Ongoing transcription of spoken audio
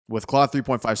With Claude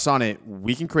 3.5 Sonnet,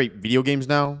 we can create video games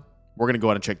now. We're going to go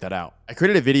ahead and check that out. I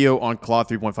created a video on Claude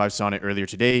 3.5 Sonnet earlier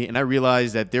today, and I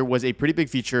realized that there was a pretty big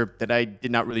feature that I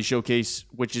did not really showcase,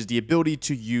 which is the ability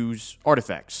to use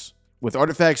artifacts. With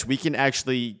artifacts, we can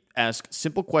actually ask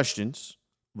simple questions,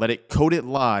 let it code it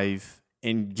live,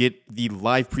 and get the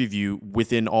live preview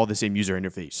within all the same user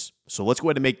interface. So let's go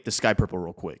ahead and make the sky purple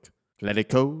real quick. Let it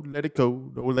code,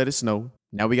 or let it snow.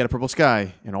 Now we got a purple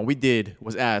sky, and all we did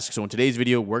was ask. So in today's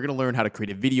video, we're going to learn how to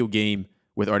create a video game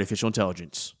with artificial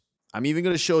intelligence. I'm even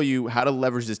going to show you how to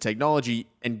leverage this technology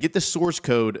and get the source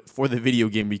code for the video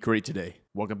game we create today.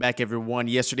 Welcome back, everyone.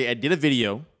 Yesterday, I did a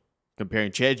video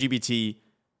comparing ChatGPT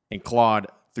and Claude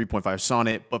 3.5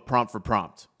 Sonnet, but prompt for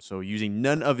prompt. So using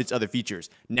none of its other features.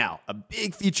 Now, a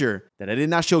big feature that I did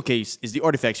not showcase is the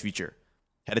artifacts feature.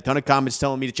 Had a ton of comments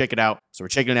telling me to check it out, so we're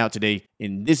checking it out today.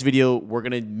 In this video, we're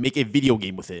going to make a video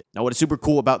game with it. Now, what is super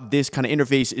cool about this kind of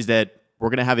interface is that we're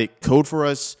going to have it code for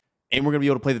us, and we're going to be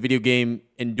able to play the video game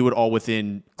and do it all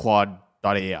within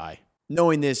Claude.ai.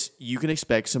 Knowing this, you can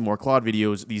expect some more Claude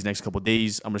videos these next couple of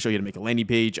days. I'm going to show you how to make a landing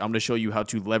page. I'm going to show you how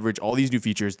to leverage all these new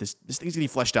features. This thing's getting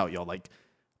fleshed out, y'all. Like,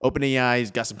 OpenAI's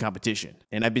got some competition.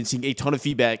 And I've been seeing a ton of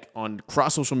feedback on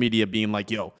cross social media being like,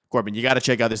 yo, Corbin, you got to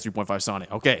check out this 3.5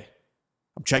 Sonnet. Okay,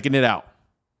 I'm checking it out.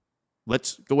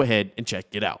 Let's go ahead and check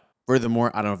it out.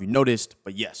 Furthermore, I don't know if you noticed,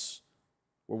 but yes,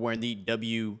 we're wearing the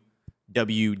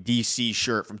WWDC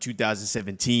shirt from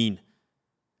 2017.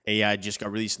 AI just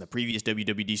got released in the previous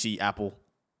WWDC Apple.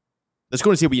 Let's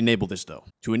go and see how we enable this, though.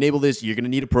 To enable this, you're going to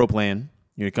need a pro plan.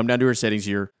 You're going to come down to our settings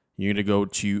here. You're going to go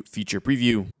to feature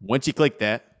preview. Once you click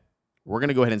that, we're going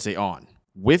to go ahead and say on.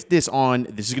 With this on,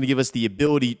 this is going to give us the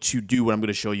ability to do what I'm going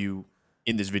to show you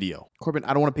in this video. Corbin,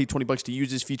 I don't want to pay 20 bucks to use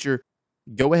this feature.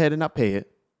 Go ahead and not pay it.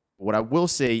 What I will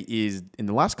say is in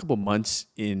the last couple months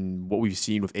in what we've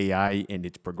seen with AI and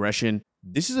its progression,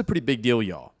 this is a pretty big deal,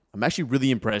 y'all. I'm actually really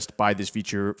impressed by this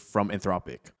feature from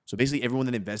Anthropic. So basically everyone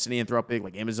that invested in Anthropic,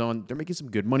 like Amazon, they're making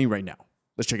some good money right now.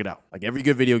 Let's check it out. Like every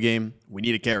good video game, we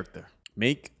need a character.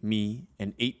 Make me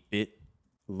an 8-bit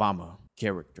llama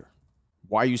character.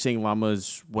 Why are you saying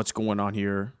llamas? What's going on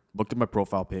here? Look at my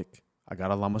profile pic. I got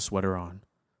a llama sweater on.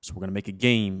 So we're going to make a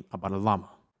game about a llama.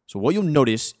 So what you'll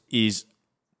notice is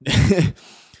that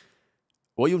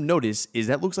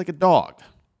looks like a dog.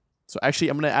 So actually,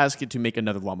 I'm going to ask it to make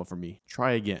another llama for me.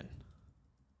 Try again.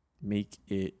 Make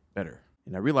it better.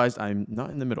 And I realized I'm not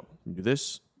in the middle. Do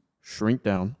this. Shrink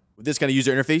down. With this kind of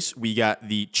user interface, we got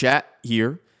the chat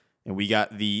here, and we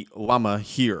got the llama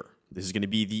here. This is going to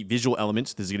be the visual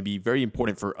elements. This is going to be very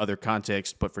important for other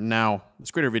context. But for now,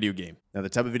 let's create our video game. Now, the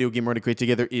type of video game we're going to create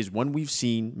together is one we've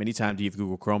seen many times. You have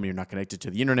Google Chrome and you're not connected to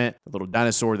the internet. A little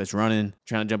dinosaur that's running,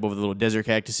 trying to jump over the little desert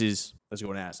cactuses. Let's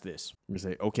go and ask this. I'm going to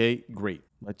say, okay, great.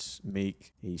 Let's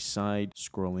make a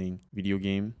side-scrolling video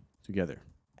game together.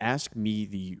 Ask me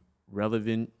the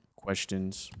relevant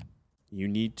questions you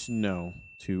need to know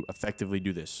to effectively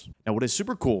do this. Now, what is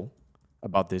super cool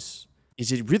about this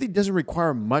is it really doesn't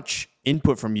require much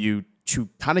input from you to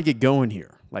kind of get going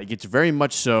here. Like, it's very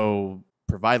much so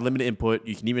provide limited input.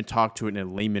 You can even talk to it in a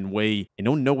layman way and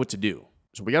don't know what to do.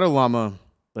 So we got a llama.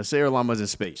 Let's say our llama is in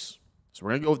space. So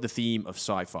we're going to go with the theme of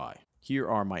sci-fi. Here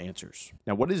are my answers.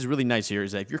 Now, what is really nice here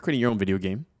is that if you're creating your own video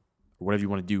game or whatever you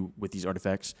want to do with these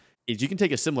artifacts, is you can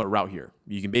take a similar route here.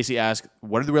 You can basically ask,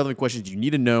 what are the relevant questions you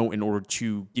need to know in order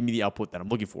to give me the output that I'm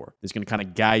looking for? It's going to kind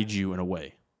of guide you in a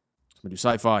way. I'm going to do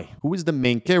sci-fi. Who is the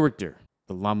main character?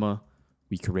 The llama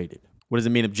we created. What is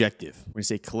the main objective? We're going to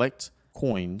say collect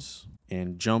coins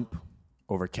and jump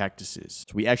over cactuses.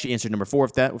 So we actually answered number 4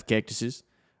 of that with cactuses.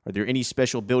 Are there any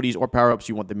special abilities or power-ups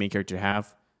you want the main character to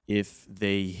have? If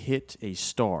they hit a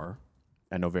star,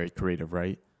 I know, very creative,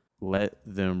 right? Let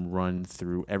them run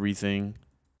through everything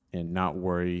and not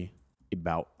worry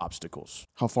about obstacles.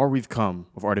 How far we've come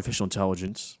with artificial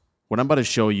intelligence. What I'm about to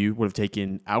show you would have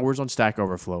taken hours on Stack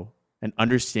Overflow, an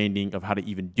understanding of how to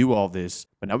even do all this,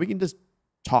 but now we can just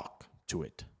talk to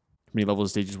it. How many levels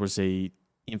stages would say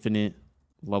infinite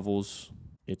levels?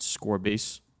 It's score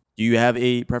based. Do you have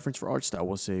a preference for art style?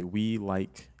 We'll say we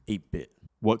like 8-bit.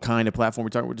 What kind of platform we're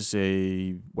talking about? To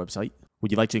say website.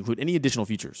 Would you like to include any additional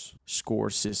features?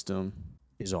 Score system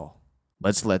is all.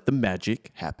 Let's let the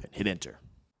magic happen. Hit enter.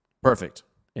 Perfect.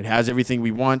 It has everything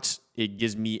we want. It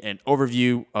gives me an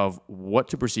overview of what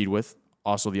to proceed with.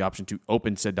 Also the option to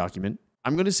open said document.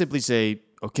 I'm going to simply say,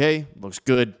 okay, looks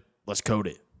good. Let's code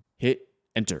it. Hit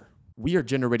enter. We are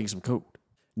generating some code.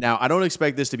 Now, I don't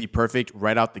expect this to be perfect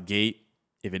right out the gate.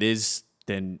 If it is,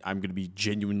 then I'm going to be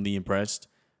genuinely impressed.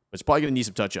 But it's probably going to need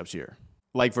some touch-ups here.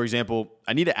 Like, for example,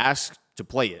 I need to ask to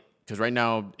play it because right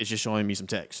now it's just showing me some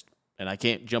text. And I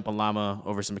can't jump a llama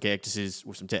over some cactuses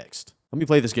with some text. Let me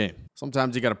play this game.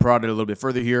 Sometimes you got to prod it a little bit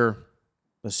further here.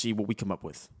 Let's see what we come up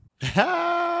with.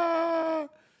 All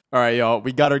right, y'all.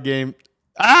 We got our game.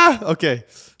 Okay.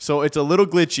 So it's a little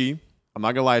glitchy. I'm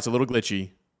not going to lie. It's a little glitchy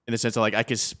in the sense of like I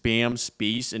can spam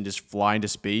space and just fly into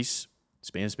space.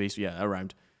 Spam space. Yeah, that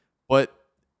rhymed. But,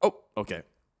 oh, okay.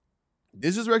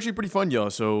 This is actually pretty fun,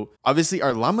 y'all. So obviously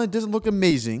our llama doesn't look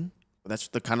amazing. But that's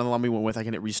the kind of llama we went with. I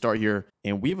can hit restart here.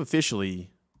 And we have officially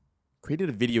created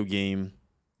a video game.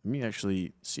 Let me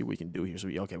actually see what we can do here. So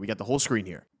we got the whole screen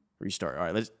here. Restart. All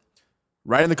right, let's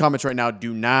write in the comments right now.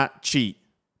 Do not cheat.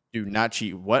 Do not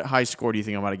cheat. What high score do you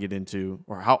think I'm about to get into?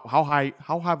 Or how high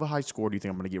of a high score do you think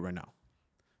I'm going to get right now?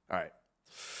 All right.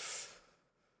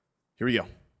 Here we go.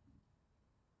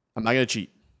 I'm not going to cheat.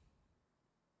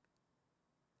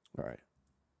 All right.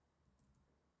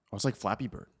 Oh, it's like Flappy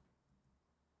Bird.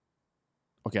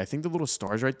 Okay, I think the little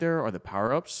stars right there are the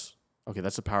power-ups. Okay,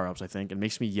 that's the power-ups, I think. It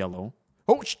makes me yellow.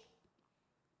 Oh,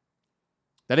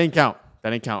 that didn't count.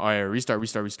 That didn't count. All right, restart.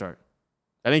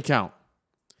 That didn't count.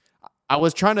 I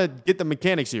was trying to get the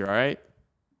mechanics here, all right?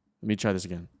 Let me try this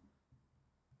again.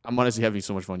 I'm honestly having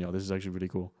so much fun, y'all. This is actually really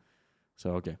cool.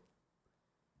 So, okay.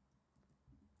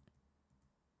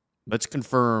 Let's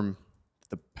confirm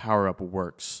the power-up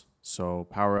works. So,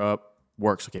 power-up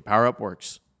works. Okay, power-up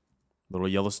works. Little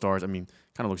yellow stars. I mean,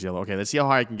 kind of looks yellow. Okay, let's see how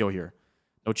high I can go here.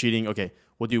 No cheating. Okay,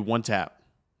 we'll do 1 tap.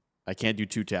 I can't do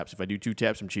 2 taps. If I do 2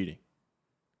 taps, I'm cheating.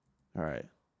 All right.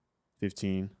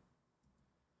 15.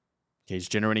 Okay, it's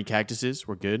generating cactuses.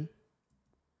 We're good.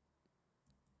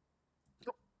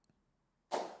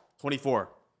 24.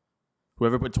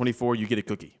 Whoever put 24, you get a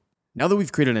cookie. Now that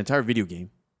we've created an entire video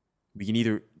game, we can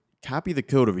either copy the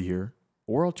code over here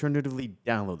or alternatively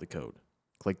download the code.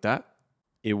 Click that.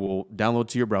 It will download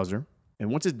to your browser. And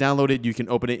once it's downloaded, you can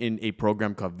open it in a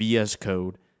program called VS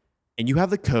Code. And you have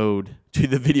the code to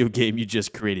the video game you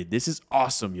just created. This is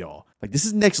awesome, y'all. Like, this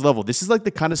is next level. This is like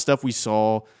the kind of stuff we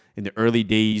saw in the early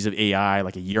days of AI,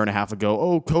 like a year and a half ago.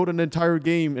 Oh, code an entire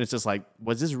game. And it's just like,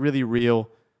 was this really real?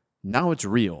 Now it's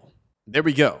real. There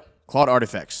we go. Claude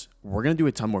artifacts. We're going to do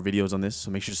a ton more videos on this,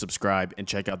 so make sure to subscribe and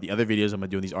check out the other videos I'm going to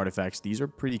do on these artifacts. These are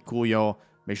pretty cool, y'all.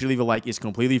 Make sure to leave a like. It's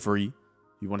completely free.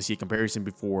 If you want to see a comparison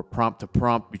before prompt to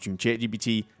prompt between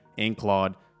ChatGPT and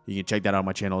Claude, you can check that out on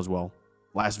my channel as well.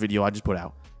 Last video I just put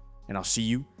out. And I'll see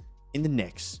you in the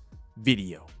next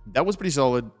video. That was pretty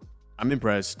solid. I'm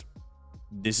impressed.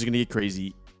 This is going to get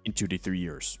crazy in 2 to 3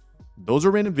 years. Those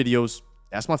are random videos.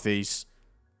 That's my face.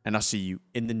 And I'll see you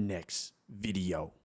in the next video.